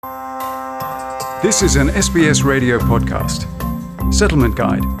This is an SBS radio podcast. Settlement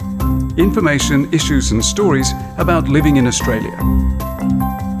Guide. Information, issues and stories about living in Australia.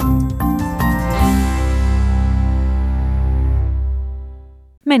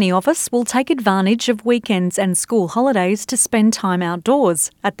 Many of us will take advantage of weekends and school holidays to spend time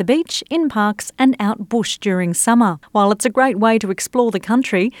outdoors, at the beach, in parks and out bush during summer. While it's a great way to explore the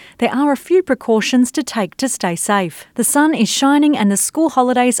country, there are a few precautions to take to stay safe. The sun is shining and the school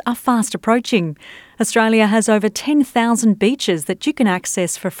holidays are fast approaching. Australia has over 10,000 beaches that you can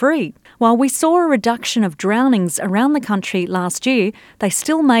access for free. While we saw a reduction of drownings around the country last year, they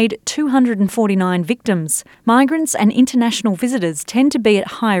still made 249 victims. Migrants and international visitors tend to be at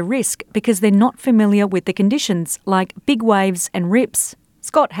high risk because they're not familiar with the conditions, like big waves and rips.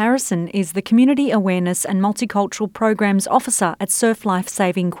 Scott Harrison is the Community Awareness and Multicultural Programs Officer at Surf Life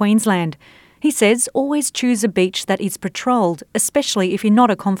Saving Queensland. He says always choose a beach that is patrolled, especially if you're not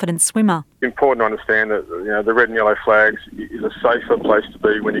a confident swimmer. It's important to understand that the red and yellow flags is a safer place to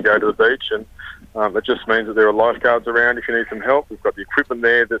be when you go to the beach, and it just means that there are lifeguards around if you need some help. We've got the equipment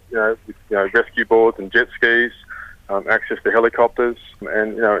there that with rescue boards and jet skis, access to helicopters,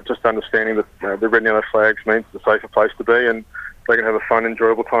 and just understanding that the red and yellow flags means it's a safer place to be, and they can have a fun,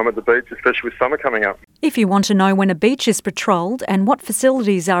 enjoyable time at the beach, especially with summer coming up. If you want to know when a beach is patrolled and what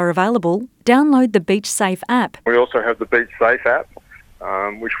facilities are available, download the Beach Safe app. We also have the Beach Safe app,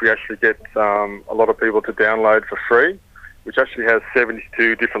 which we actually get a lot of people to download for free, which actually has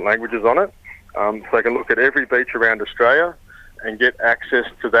 72 different languages on it. So they can look at every beach around Australia and get access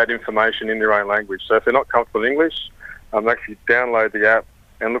to that information in their own language. So if they're not comfortable in English, actually download the app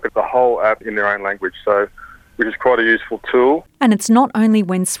and look at the whole app in their own language. Which is quite a useful tool. And it's not only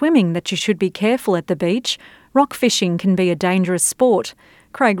when swimming that you should be careful at the beach. Rock fishing can be a dangerous sport.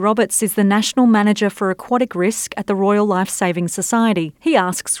 Craig Roberts is the National Manager for Aquatic Risk at the Royal Life Saving Society. He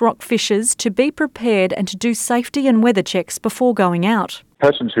asks rock fishers to be prepared and to do safety and weather checks before going out.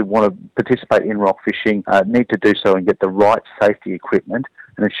 Persons who want to participate in rock fishing need to do so and get the right safety equipment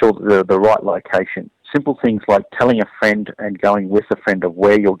and ensure that they're the right location. Simple things like telling a friend and going with a friend of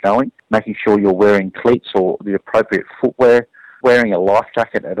where you're going, making sure you're wearing cleats or the appropriate footwear, wearing a life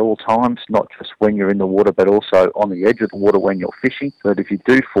jacket at all times, not just when you're in the water but also on the edge of the water when you're fishing, so that if you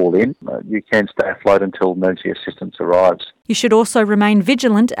do fall in, you can stay afloat until emergency assistance arrives. You should also remain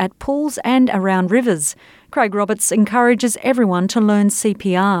vigilant at pools and around rivers. Craig Roberts encourages everyone to learn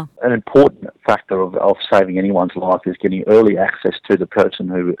CPR. An important factor of saving anyone's life is getting early access to the person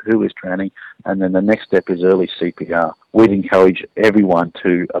who is drowning, and then the next step is early CPR. We'd encourage everyone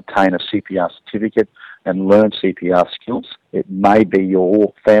to obtain a CPR certificate and learn CPR skills. It may be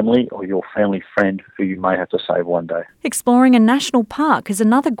your family or your family friend who you may have to save one day. Exploring a national park is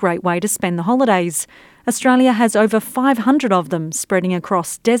another great way to spend the holidays. Australia has over 500 of them, spreading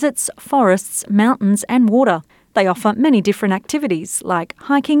across deserts, forests, mountains and water. They offer many different activities like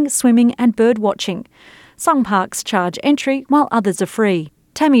hiking, swimming and bird watching. Some parks charge entry while others are free.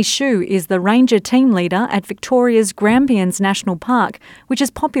 Tammy Shu is the ranger team leader at Victoria's Grampians National Park, which is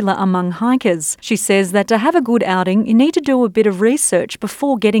popular among hikers. She says that to have a good outing, you need to do a bit of research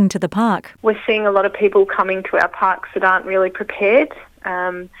before getting to the park. We're seeing a lot of people coming to our parks that aren't really prepared.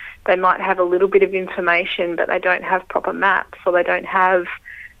 They might have a little bit of information, but they don't have proper maps or they don't have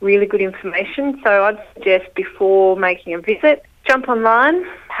really good information. So I'd suggest before making a visit, jump online,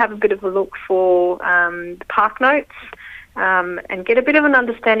 have a bit of a look for the park notes, and get a bit of an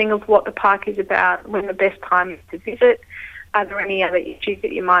understanding of what the park is about, when the best time is to visit. Are there any other issues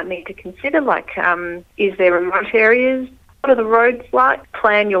that you might need to consider, like is there remote areas? What are the roads like?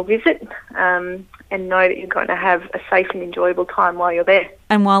 Plan your visit and know that you're going to have a safe and enjoyable time while you're there.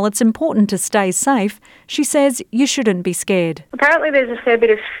 And while it's important to stay safe, she says you shouldn't be scared. Apparently there's a fair bit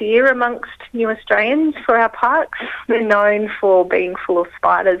of fear amongst new Australians for our parks. They're known for being full of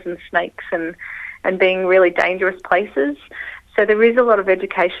spiders and snakes and being really dangerous places. So there is a lot of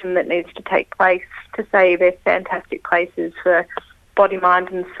education that needs to take place to say they're fantastic places for body, mind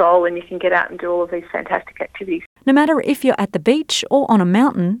and soul, and you can get out and do all of these fantastic activities. No matter if you're at the beach or on a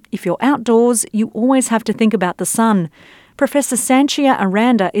mountain, if you're outdoors, you always have to think about the sun. Professor Sanchia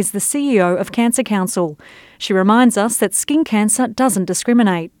Aranda is the CEO of Cancer Council. She reminds us that skin cancer doesn't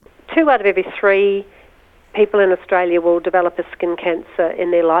discriminate. 2 out of every 3 people in Australia will develop a skin cancer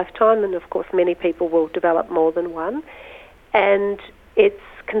in their lifetime, and of course many people will develop more than one. And it's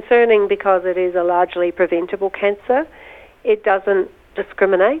concerning because it is a largely preventable cancer. It doesn't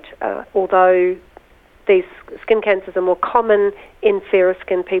discriminate, although these skin cancers are more common in fairer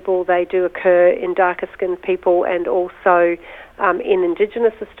skinned people. They do occur in darker skinned people and also in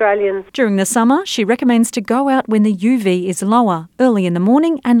Indigenous Australians. During the summer, she recommends to go out when the UV is lower, early in the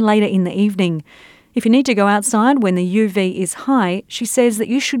morning and later in the evening. If you need to go outside when the UV is high, she says that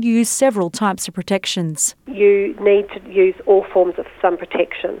you should use several types of protections. You need to use all forms of sun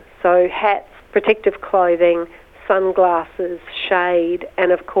protection, so hats, protective clothing, sunglasses, shade,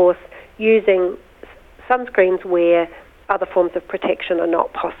 and of course using sunscreens where other forms of protection are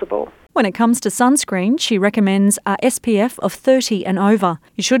not possible. When it comes to sunscreen, she recommends a SPF of 30 and over.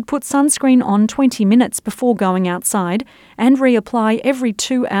 You should put sunscreen on 20 minutes before going outside and reapply every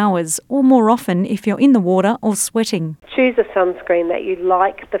 2 hours or more often if you're in the water or sweating. Choose a sunscreen that you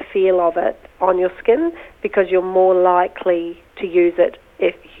like the feel of it on your skin because you're more likely to use it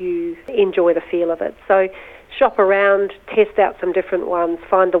if you enjoy the feel of it. So shop around, test out some different ones,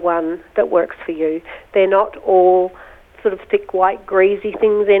 find the one that works for you. They're not all sort of thick, white, greasy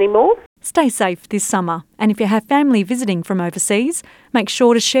things anymore. Stay safe this summer, and if you have family visiting from overseas, make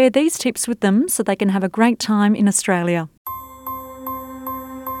sure to share these tips with them so they can have a great time in Australia.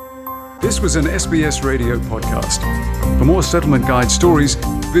 This was an SBS radio podcast. For more Settlement Guide stories,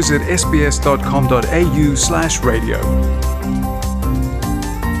 visit sbs.com.au/radio.